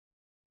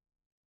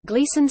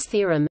Gleason's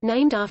theorem,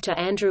 named after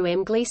Andrew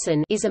M.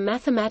 Gleason, is a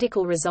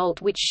mathematical result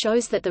which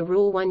shows that the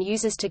rule one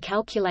uses to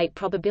calculate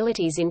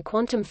probabilities in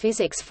quantum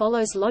physics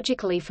follows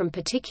logically from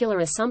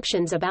particular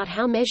assumptions about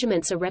how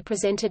measurements are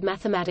represented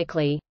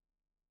mathematically.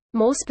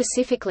 More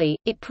specifically,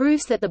 it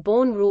proves that the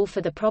Born rule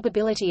for the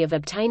probability of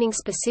obtaining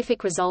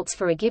specific results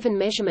for a given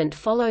measurement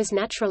follows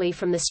naturally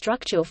from the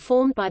structure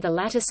formed by the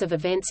lattice of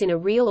events in a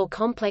real or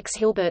complex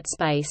Hilbert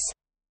space.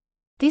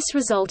 This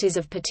result is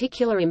of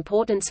particular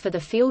importance for the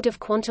field of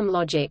quantum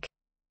logic.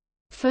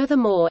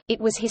 Furthermore, it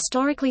was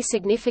historically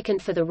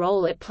significant for the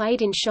role it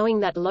played in showing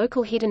that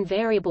local hidden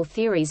variable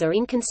theories are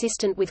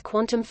inconsistent with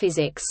quantum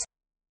physics.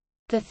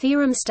 The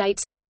theorem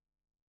states: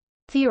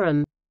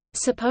 Theorem.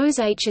 Suppose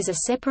H is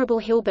a separable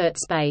Hilbert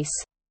space.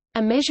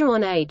 A measure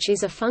on H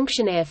is a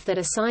function f that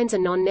assigns a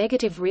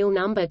non-negative real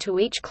number to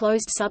each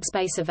closed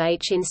subspace of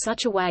H in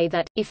such a way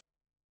that, if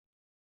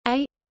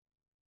a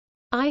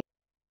I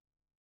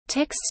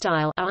text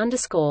style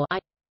I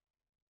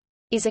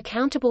is a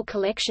countable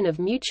collection of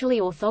mutually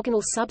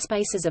orthogonal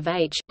subspaces of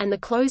H, and the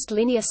closed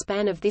linear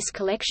span of this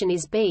collection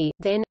is B,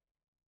 then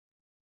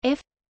f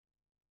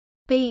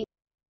B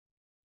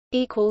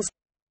equals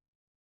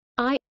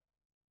I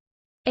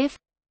f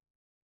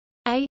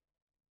A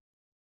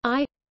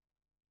I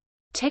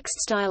text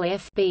style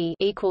f B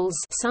equals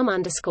sum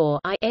underscore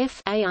I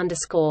f A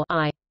underscore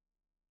I.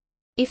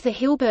 If the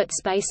Hilbert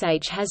space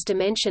H has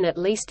dimension at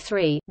least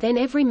 3, then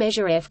every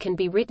measure f can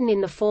be written in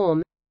the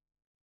form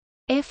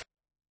f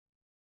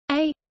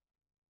A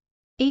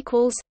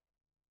equals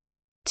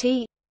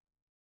T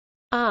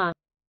R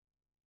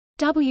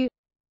W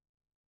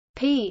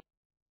P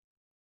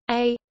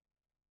A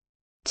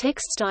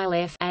text style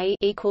f A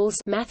equals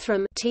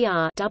mathrm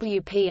tr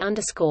wp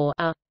underscore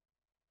a,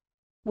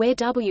 where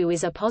W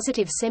is a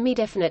positive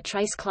semidefinite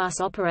trace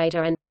class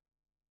operator and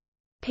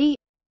P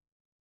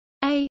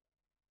A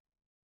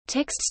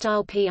text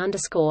style P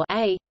underscore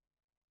A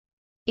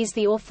is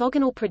the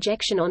orthogonal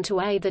projection onto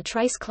A. The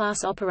trace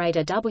class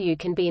operator W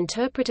can be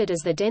interpreted as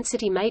the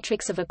density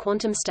matrix of a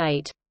quantum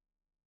state.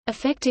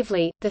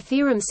 Effectively, the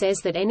theorem says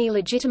that any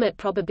legitimate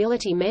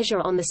probability measure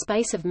on the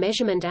space of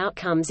measurement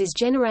outcomes is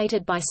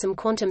generated by some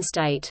quantum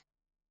state.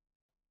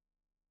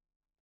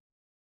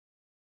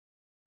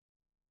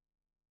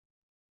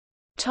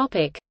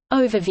 Topic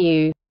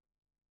overview.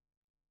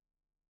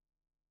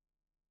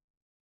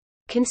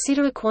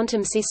 Consider a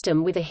quantum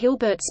system with a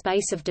Hilbert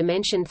space of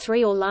dimension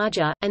 3 or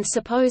larger, and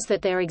suppose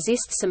that there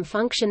exists some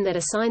function that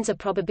assigns a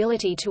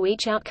probability to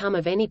each outcome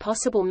of any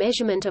possible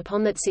measurement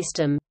upon that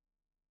system.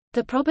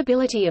 The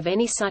probability of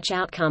any such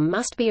outcome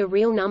must be a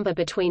real number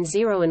between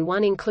 0 and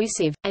 1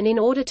 inclusive, and in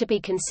order to be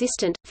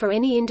consistent, for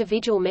any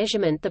individual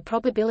measurement the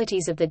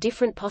probabilities of the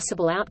different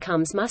possible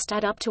outcomes must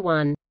add up to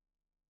 1.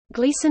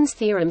 Gleason's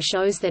theorem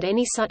shows that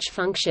any such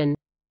function,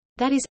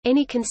 that is,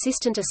 any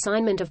consistent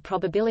assignment of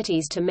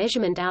probabilities to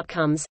measurement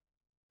outcomes,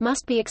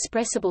 must be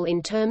expressible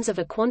in terms of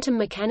a quantum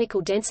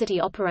mechanical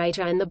density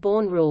operator and the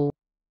Born rule.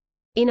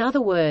 In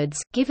other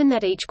words, given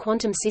that each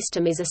quantum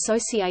system is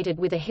associated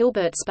with a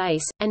Hilbert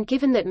space, and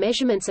given that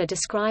measurements are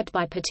described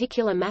by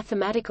particular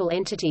mathematical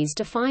entities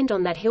defined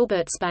on that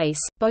Hilbert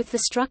space, both the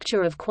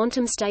structure of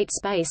quantum state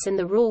space and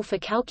the rule for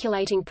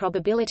calculating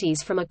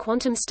probabilities from a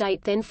quantum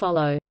state then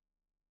follow.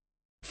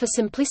 For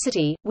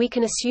simplicity, we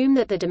can assume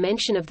that the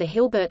dimension of the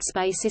Hilbert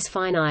space is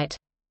finite.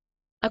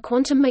 A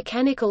quantum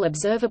mechanical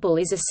observable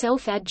is a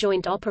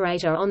self-adjoint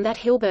operator on that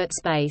Hilbert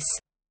space.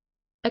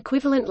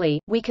 Equivalently,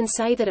 we can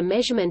say that a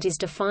measurement is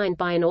defined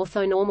by an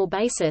orthonormal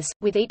basis,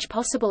 with each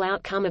possible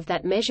outcome of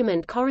that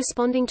measurement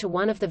corresponding to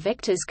one of the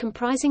vectors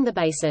comprising the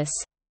basis.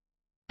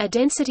 A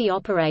density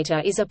operator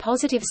is a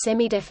positive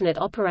semidefinite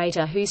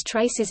operator whose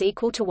trace is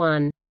equal to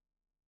 1.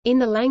 In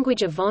the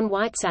language of von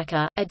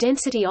Weizsäcker, a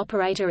density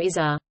operator is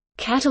a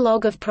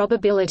catalog of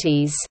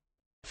probabilities.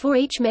 For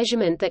each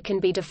measurement that can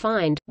be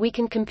defined, we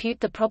can compute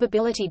the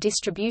probability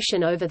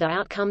distribution over the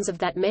outcomes of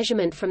that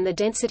measurement from the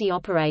density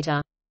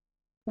operator.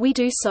 We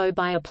do so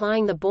by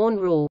applying the Born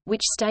rule,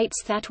 which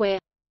states that where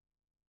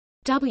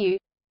W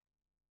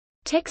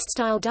text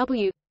style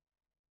W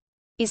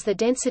is the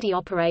density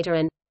operator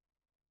and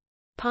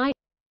pi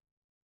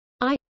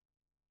I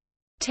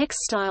text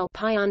style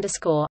pi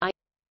underscore I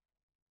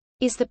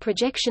is the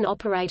projection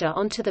operator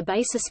onto the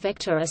basis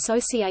vector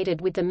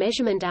associated with the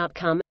measurement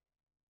outcome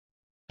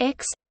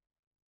x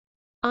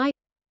I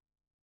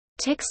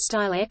text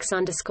style x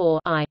underscore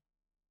I.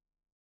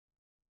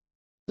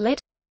 Let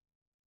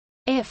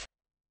f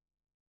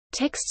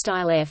text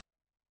style f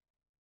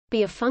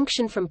be a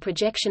function from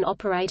projection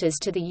operators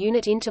to the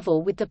unit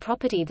interval with the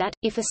property that,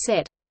 if a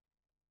set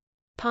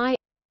pi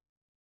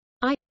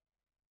I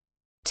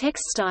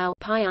text style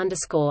pi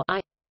underscore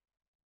I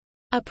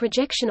are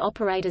projection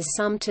operators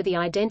sum to the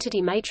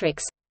identity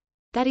matrix,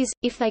 that is,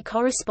 if they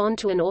correspond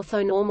to an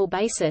orthonormal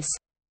basis,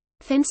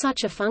 then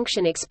such a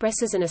function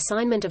expresses an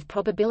assignment of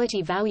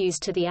probability values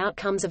to the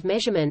outcomes of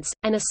measurements,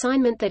 an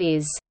assignment that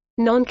is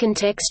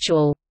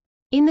non-contextual.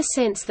 in the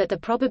sense that the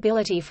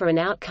probability for an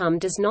outcome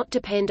does not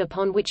depend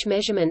upon which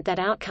measurement that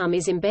outcome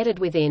is embedded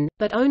within,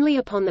 but only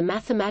upon the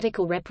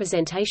mathematical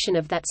representation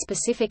of that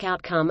specific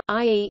outcome,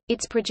 i.e.,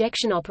 its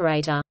projection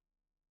operator.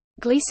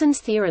 Gleason's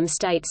theorem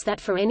states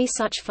that for any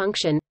such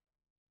function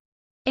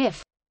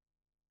f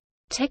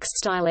text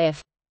style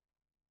f,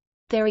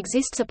 there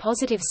exists a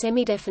positive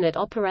semidefinite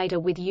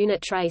operator with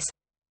unit trace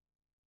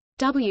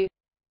w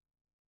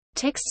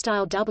text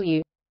style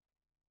w,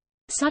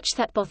 such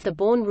that both the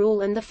Born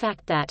rule and the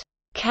fact that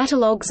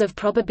catalogues of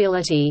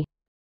probability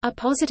are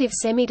positive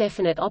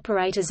semidefinite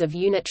operators of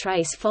unit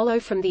trace follow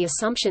from the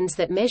assumptions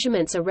that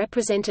measurements are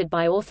represented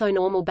by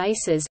orthonormal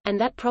bases, and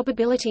that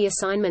probability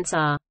assignments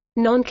are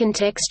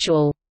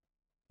non-contextual.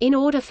 In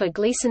order for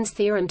Gleason's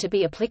theorem to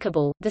be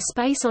applicable, the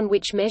space on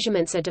which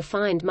measurements are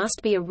defined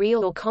must be a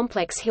real or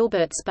complex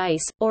Hilbert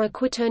space, or a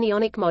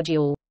quaternionic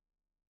module.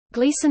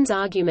 Gleason's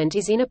argument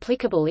is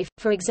inapplicable if,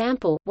 for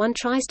example, one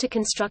tries to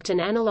construct an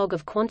analog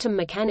of quantum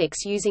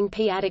mechanics using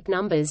p-adic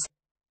numbers.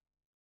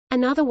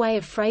 Another way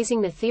of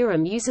phrasing the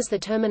theorem uses the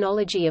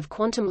terminology of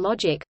quantum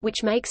logic,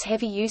 which makes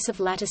heavy use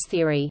of lattice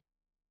theory.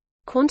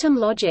 Quantum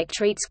logic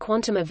treats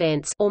quantum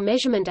events or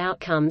measurement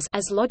outcomes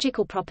as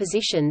logical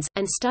propositions,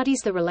 and studies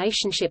the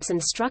relationships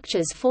and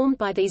structures formed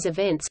by these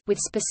events, with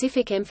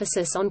specific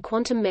emphasis on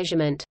quantum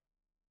measurement.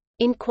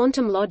 In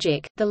quantum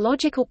logic, the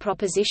logical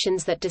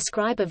propositions that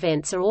describe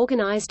events are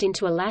organized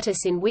into a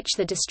lattice in which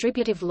the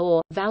distributive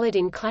law, valid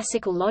in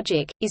classical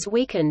logic, is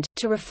weakened,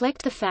 to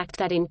reflect the fact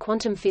that in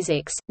quantum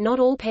physics, not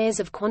all pairs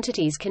of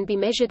quantities can be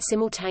measured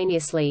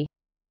simultaneously.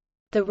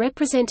 The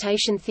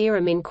representation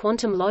theorem in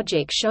quantum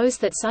logic shows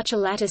that such a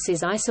lattice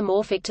is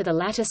isomorphic to the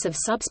lattice of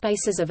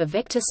subspaces of a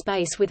vector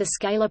space with a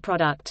scalar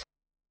product.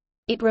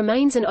 It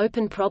remains an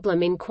open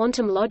problem in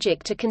quantum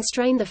logic to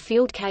constrain the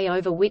field K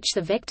over which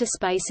the vector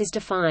space is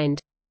defined.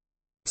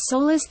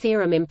 Soller's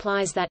theorem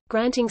implies that,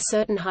 granting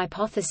certain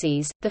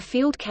hypotheses, the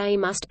field K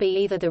must be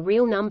either the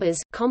real numbers,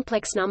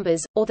 complex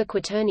numbers, or the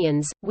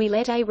quaternions. We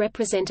let A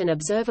represent an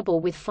observable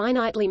with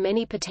finitely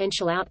many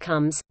potential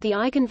outcomes, the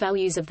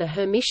eigenvalues of the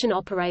Hermitian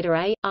operator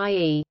A,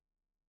 i.e.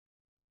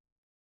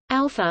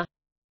 alpha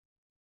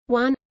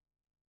 1,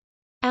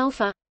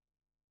 alpha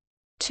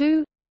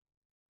 2,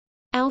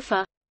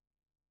 alpha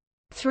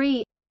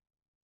 3,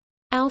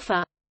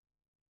 alpha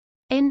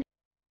n.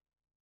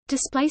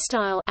 Display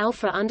style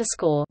alpha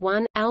underscore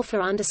 1, alpha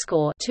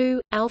underscore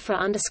 2, alpha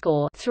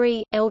underscore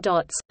 3, l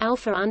dots,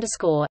 alpha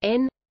underscore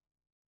n.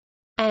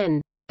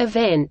 An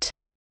event,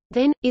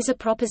 then, is a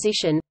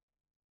proposition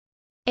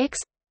x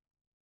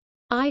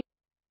I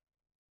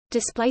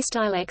display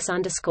style x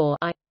underscore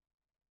I,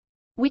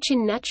 which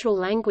in natural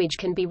language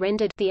can be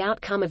rendered the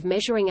outcome of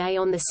measuring A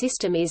on the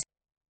system is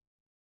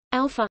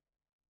alpha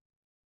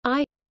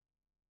I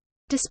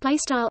display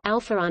style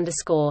alpha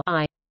underscore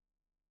I.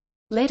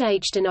 Let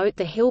H denote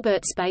the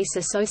Hilbert space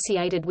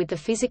associated with the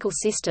physical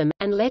system,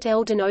 and let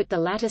L denote the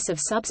lattice of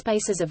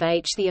subspaces of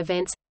H. The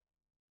events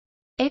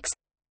x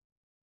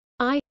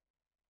I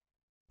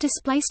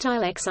display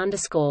style x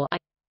underscore I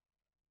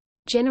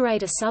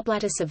generate a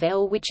sublattice of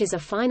L which is a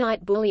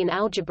finite Boolean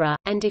algebra,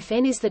 and if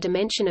n is the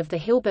dimension of the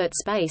Hilbert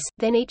space,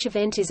 then each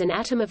event is an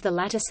atom of the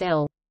lattice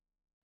L.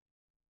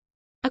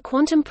 A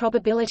quantum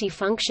probability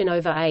function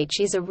over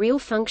H is a real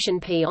function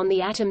P on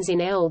the atoms in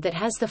L that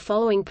has the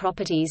following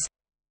properties: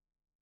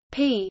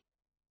 P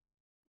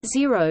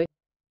 0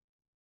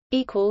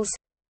 equals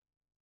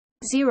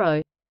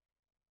 0,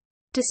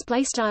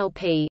 display style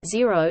P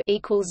 0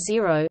 equals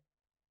 0,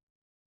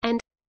 and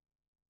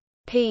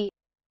P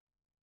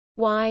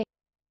y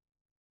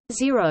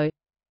 0,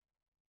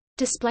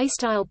 display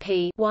style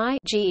P y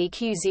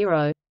geq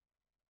 0,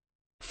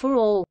 for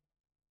all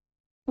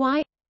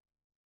y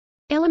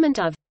element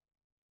of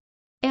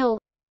L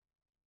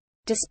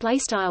display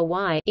style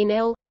y in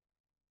L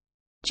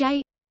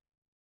j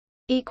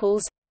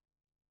equals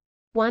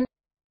 1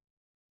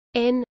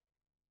 n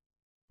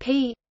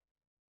p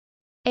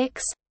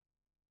x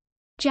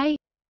j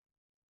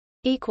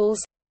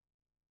equals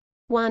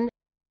 1.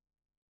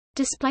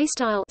 Display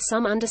style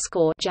sum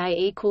underscore j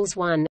equals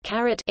 1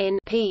 caret n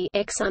p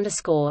x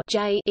underscore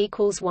j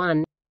equals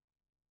 1.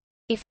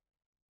 If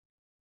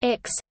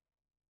x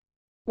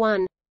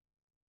 1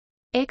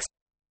 x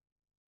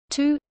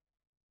 2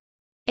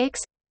 x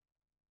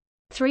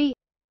 3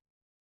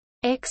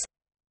 x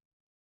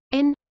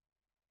n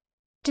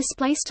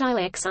display style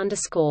x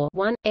underscore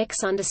 1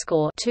 x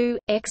underscore 2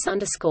 x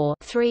underscore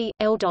 3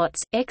 l dots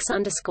x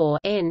underscore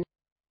n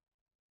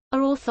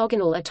are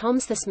orthogonal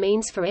atoms. This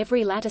means for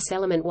every lattice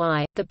element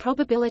y, the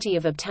probability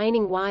of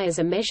obtaining y as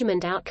a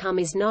measurement outcome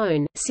is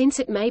known, since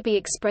it may be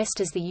expressed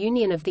as the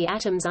union of the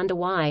atoms under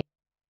y.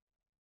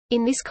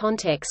 In this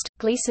context,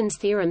 Gleason's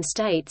theorem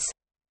states: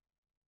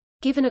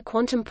 given a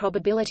quantum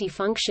probability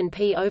function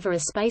p over a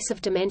space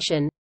of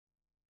dimension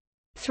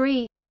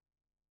 3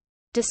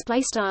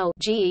 display style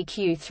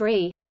geq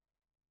 3,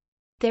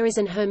 there is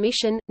an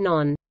Hermitian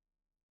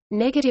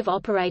non-negative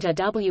operator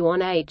w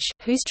on H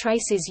whose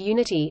trace is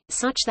unity,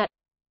 such that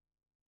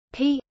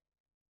p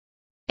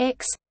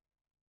x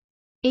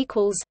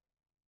equals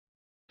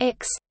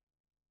x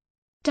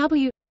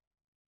W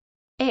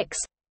x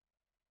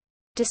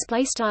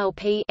display style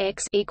p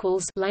x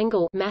equals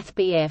Langle math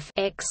BF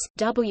x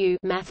W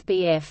math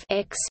BF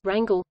x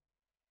wrangle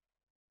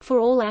for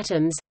all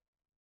atoms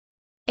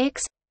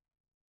x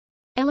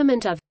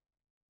element of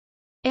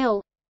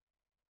L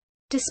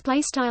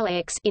display style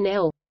x in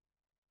L,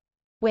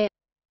 where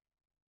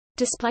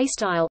display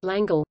style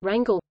Langle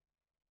wrangle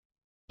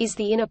is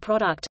the inner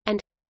product,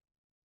 and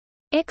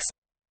x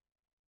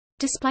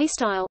display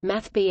style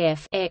math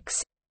BF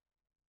x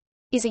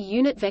is a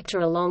unit vector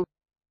along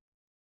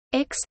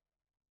x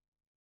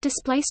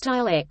display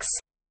style x.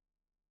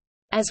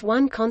 As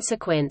one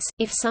consequence,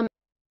 if some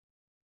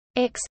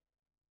x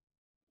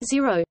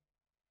 0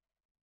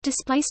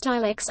 display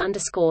style x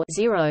underscore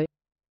 0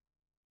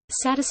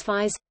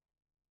 satisfies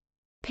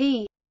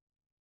p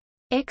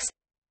x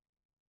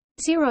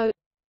 0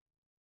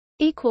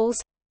 equals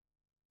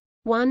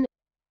 1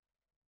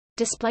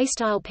 display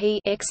style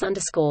p x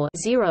underscore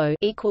 0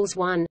 equals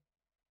 1,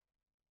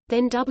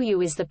 then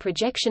W is the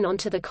projection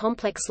onto the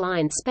complex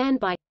line spanned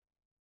by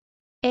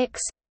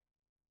x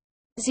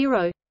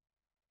 0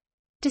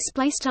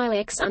 display style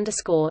x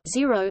underscore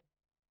 0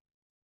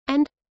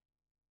 and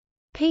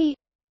p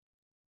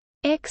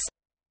x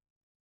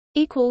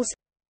equals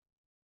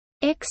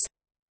x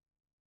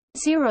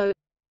 0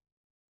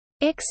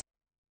 x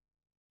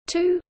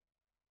 2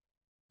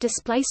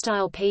 display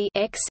style p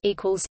x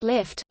equals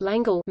left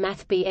Langle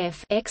math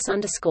BF x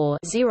underscore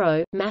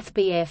 0 math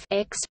BF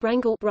x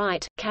wrangle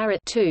right caret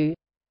 2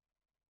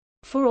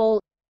 for all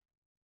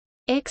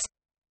x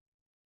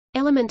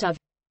element of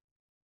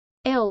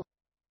L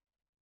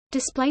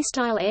display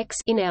style x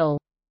in L.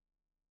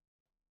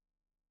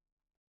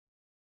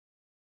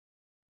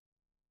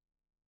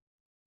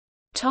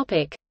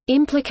 Topic: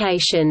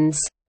 Implications.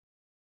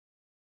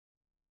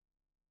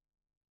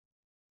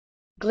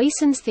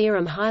 Gleason's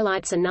theorem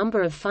highlights a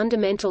number of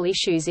fundamental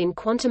issues in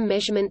quantum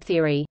measurement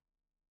theory.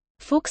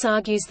 Fuchs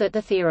argues that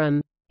the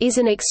theorem is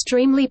an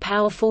extremely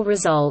powerful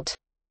result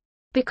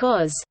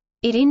because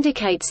it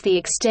indicates the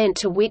extent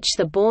to which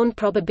the Born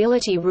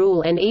probability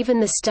rule and even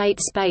the state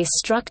space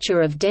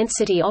structure of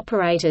density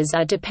operators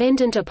are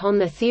dependent upon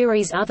the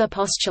theory's other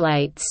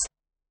postulates.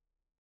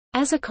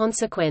 As a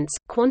consequence,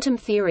 quantum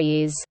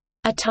theory is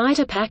a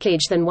tighter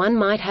package than one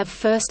might have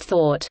first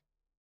thought.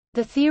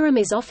 The theorem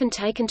is often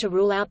taken to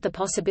rule out the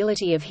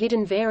possibility of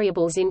hidden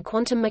variables in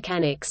quantum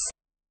mechanics.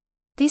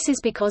 This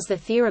is because the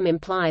theorem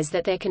implies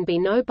that there can be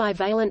no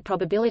bivalent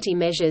probability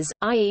measures,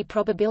 i.e.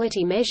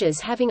 probability measures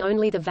having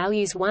only the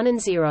values 1 and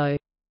 0.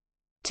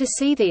 To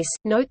see this,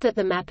 note that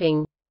the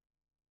mapping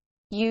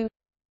U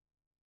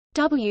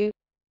W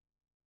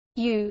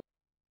U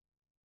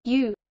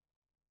U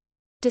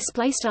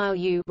display style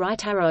U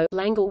right arrow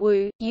Langle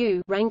Wu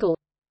U wrangle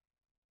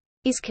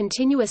is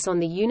continuous on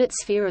the unit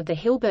sphere of the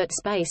Hilbert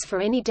space for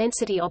any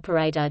density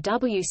operator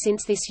W.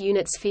 Since this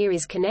unit sphere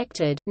is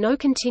connected, no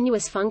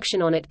continuous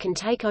function on it can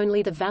take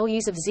only the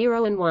values of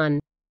 0 and 1.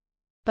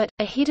 But,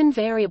 a hidden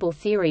variable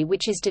theory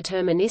which is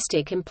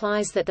deterministic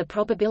implies that the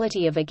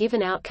probability of a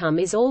given outcome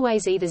is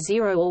always either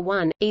 0 or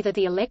 1, either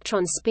the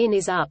electron's spin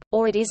is up,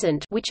 or it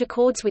isn't, which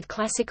accords with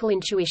classical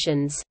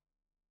intuitions.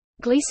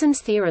 Gleason's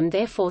theorem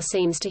therefore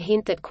seems to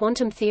hint that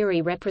quantum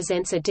theory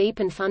represents a deep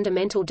and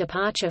fundamental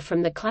departure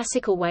from the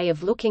classical way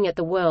of looking at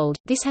the world.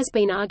 This has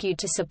been argued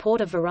to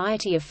support a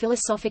variety of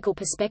philosophical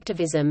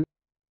perspectivism.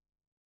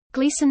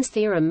 Gleason's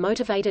theorem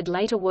motivated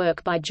later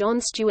work by John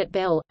Stuart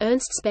Bell,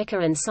 Ernst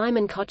Specker and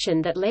Simon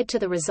Kochen that led to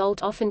the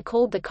result often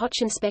called the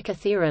Kochen-Specker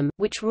theorem,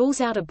 which rules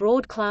out a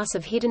broad class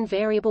of hidden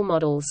variable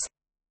models.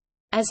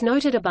 As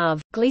noted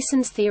above,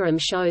 Gleason's theorem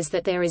shows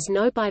that there is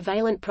no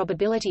bivalent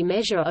probability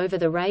measure over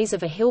the rays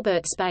of a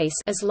Hilbert space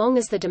as long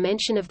as the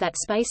dimension of that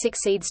space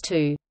exceeds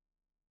 2.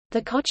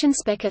 The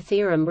Kochen-Specker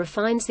theorem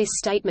refines this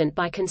statement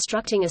by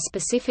constructing a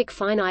specific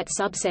finite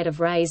subset of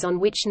rays on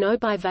which no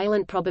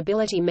bivalent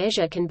probability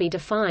measure can be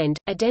defined.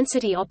 A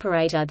density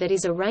operator that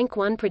is a rank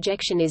 1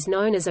 projection is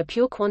known as a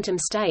pure quantum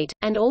state,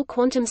 and all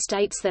quantum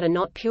states that are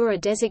not pure are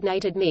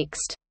designated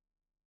mixed.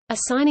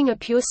 Assigning a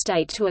pure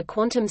state to a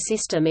quantum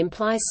system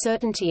implies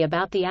certainty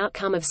about the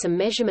outcome of some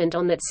measurement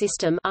on that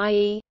system,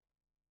 i.e.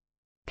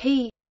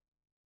 p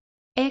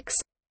x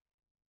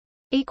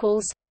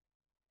equals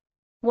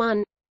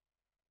 1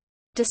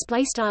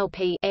 display style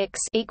p x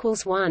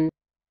equals 1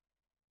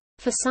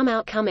 for some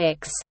outcome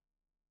x.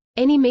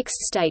 Any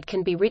mixed state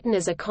can be written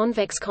as a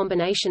convex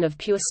combination of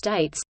pure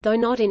states, though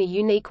not in a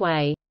unique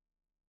way.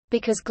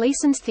 Because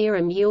Gleason's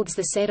theorem yields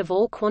the set of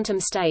all quantum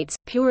states,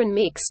 pure and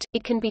mixed,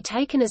 it can be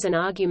taken as an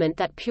argument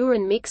that pure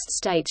and mixed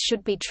states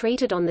should be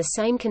treated on the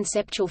same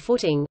conceptual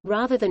footing,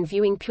 rather than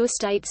viewing pure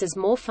states as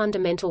more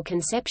fundamental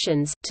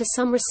conceptions. To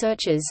some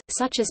researchers,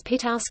 such as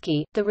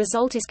Pitowski, the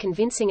result is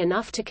convincing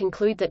enough to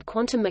conclude that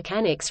quantum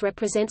mechanics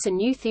represents a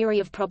new theory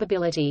of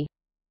probability.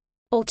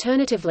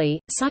 Alternatively,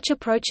 such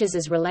approaches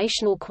as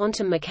relational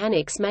quantum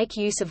mechanics make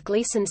use of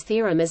Gleason's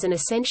theorem as an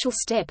essential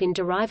step in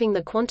deriving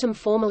the quantum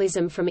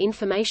formalism from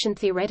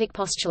information-theoretic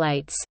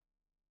postulates.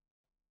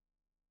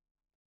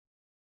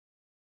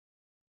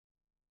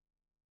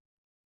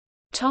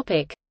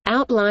 Topic: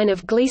 Outline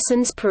of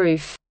Gleason's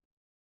proof.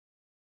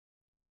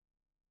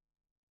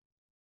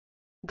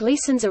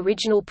 Gleason's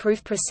original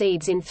proof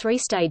proceeds in three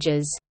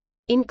stages.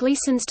 In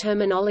Gleason's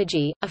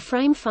terminology, a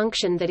frame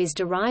function that is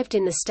derived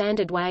in the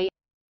standard way,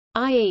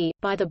 i.e.,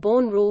 by the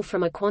Born rule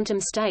from a quantum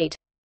state,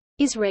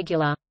 is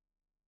regular.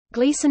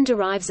 Gleason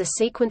derives a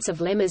sequence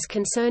of lemmas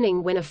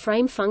concerning when a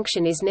frame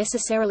function is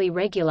necessarily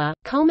regular,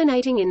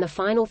 culminating in the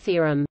final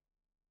theorem.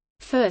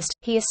 First,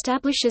 he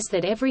establishes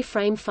that every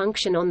frame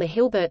function on the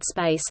Hilbert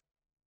space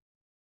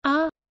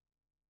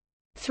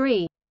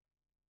R3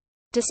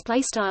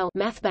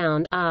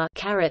 mathbound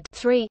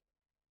R3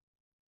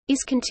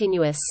 is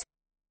continuous.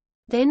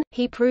 Then,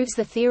 he proves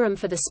the theorem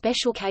for the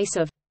special case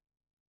of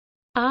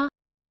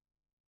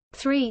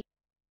R3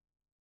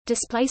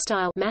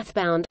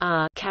 mathbound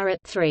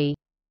R3.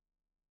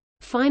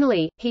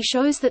 Finally, he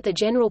shows that the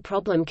general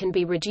problem can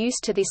be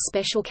reduced to this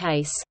special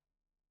case.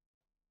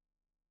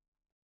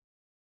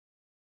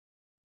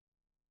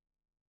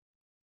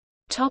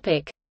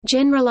 Topic: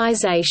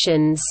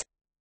 Generalizations.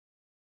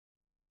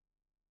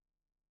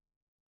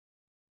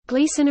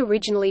 Gleason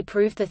originally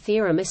proved the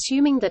theorem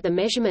assuming that the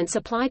measurements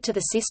applied to the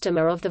system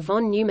are of the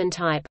von Neumann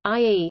type,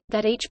 i.e.,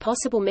 that each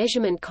possible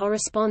measurement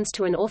corresponds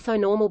to an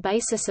orthonormal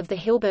basis of the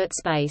Hilbert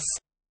space.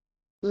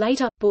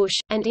 Later, Bush,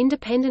 and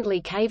independently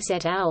Caves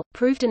et al.,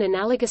 proved an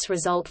analogous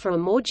result for a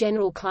more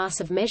general class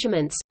of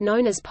measurements,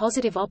 known as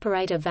positive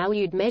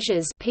operator-valued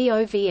measures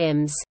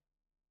 (POVMs).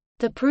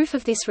 The proof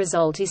of this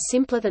result is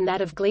simpler than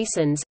that of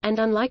Gleason's, and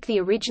unlike the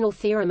original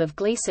theorem of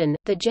Gleason,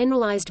 the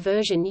generalized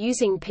version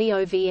using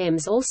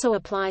POVMs also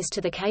applies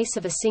to the case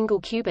of a single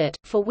qubit,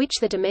 for which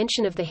the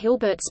dimension of the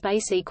Hilbert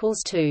space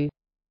equals 2.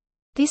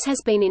 This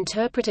has been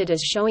interpreted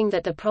as showing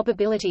that the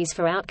probabilities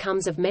for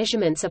outcomes of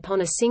measurements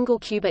upon a single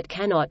qubit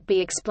cannot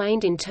be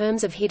explained in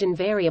terms of hidden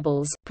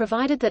variables,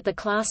 provided that the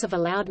class of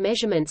allowed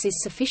measurements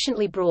is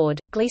sufficiently broad.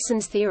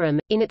 Gleason's theorem,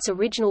 in its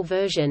original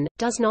version,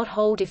 does not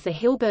hold if the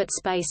Hilbert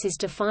space is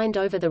defined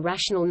over the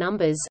rational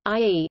numbers,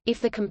 i.e.,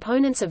 if the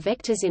components of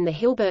vectors in the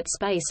Hilbert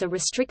space are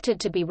restricted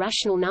to be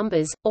rational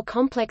numbers, or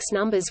complex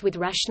numbers with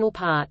rational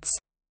parts.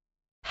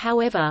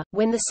 However,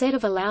 when the set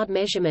of allowed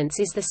measurements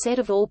is the set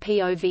of all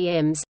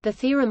POVMs, the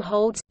theorem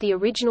holds. The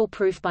original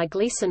proof by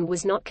Gleason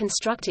was not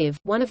constructive.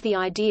 One of the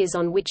ideas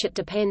on which it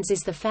depends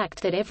is the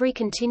fact that every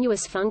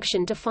continuous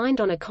function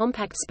defined on a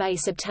compact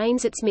space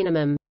obtains its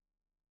minimum.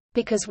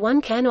 Because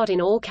one cannot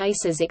in all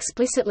cases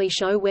explicitly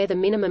show where the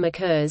minimum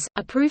occurs,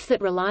 a proof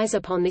that relies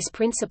upon this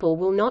principle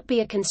will not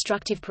be a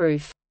constructive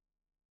proof.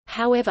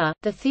 However,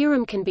 the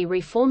theorem can be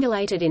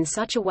reformulated in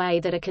such a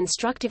way that a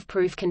constructive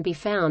proof can be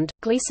found.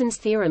 Gleason's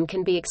theorem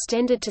can be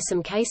extended to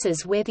some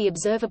cases where the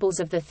observables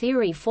of the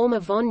theory form a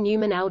von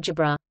Neumann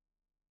algebra.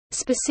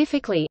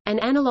 Specifically, an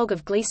analog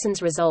of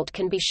Gleason's result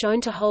can be shown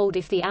to hold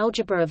if the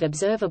algebra of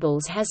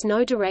observables has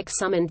no direct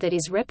summand that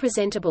is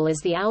representable as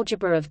the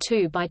algebra of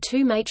 2 by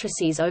 2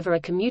 matrices over a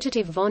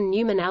commutative von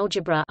Neumann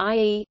algebra,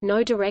 i.e.,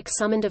 no direct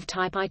summand of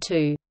type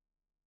I2.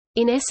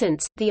 In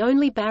essence, the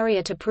only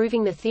barrier to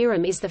proving the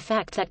theorem is the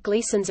fact that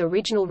Gleason's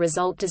original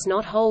result does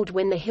not hold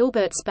when the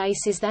Hilbert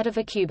space is that of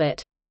a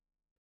qubit.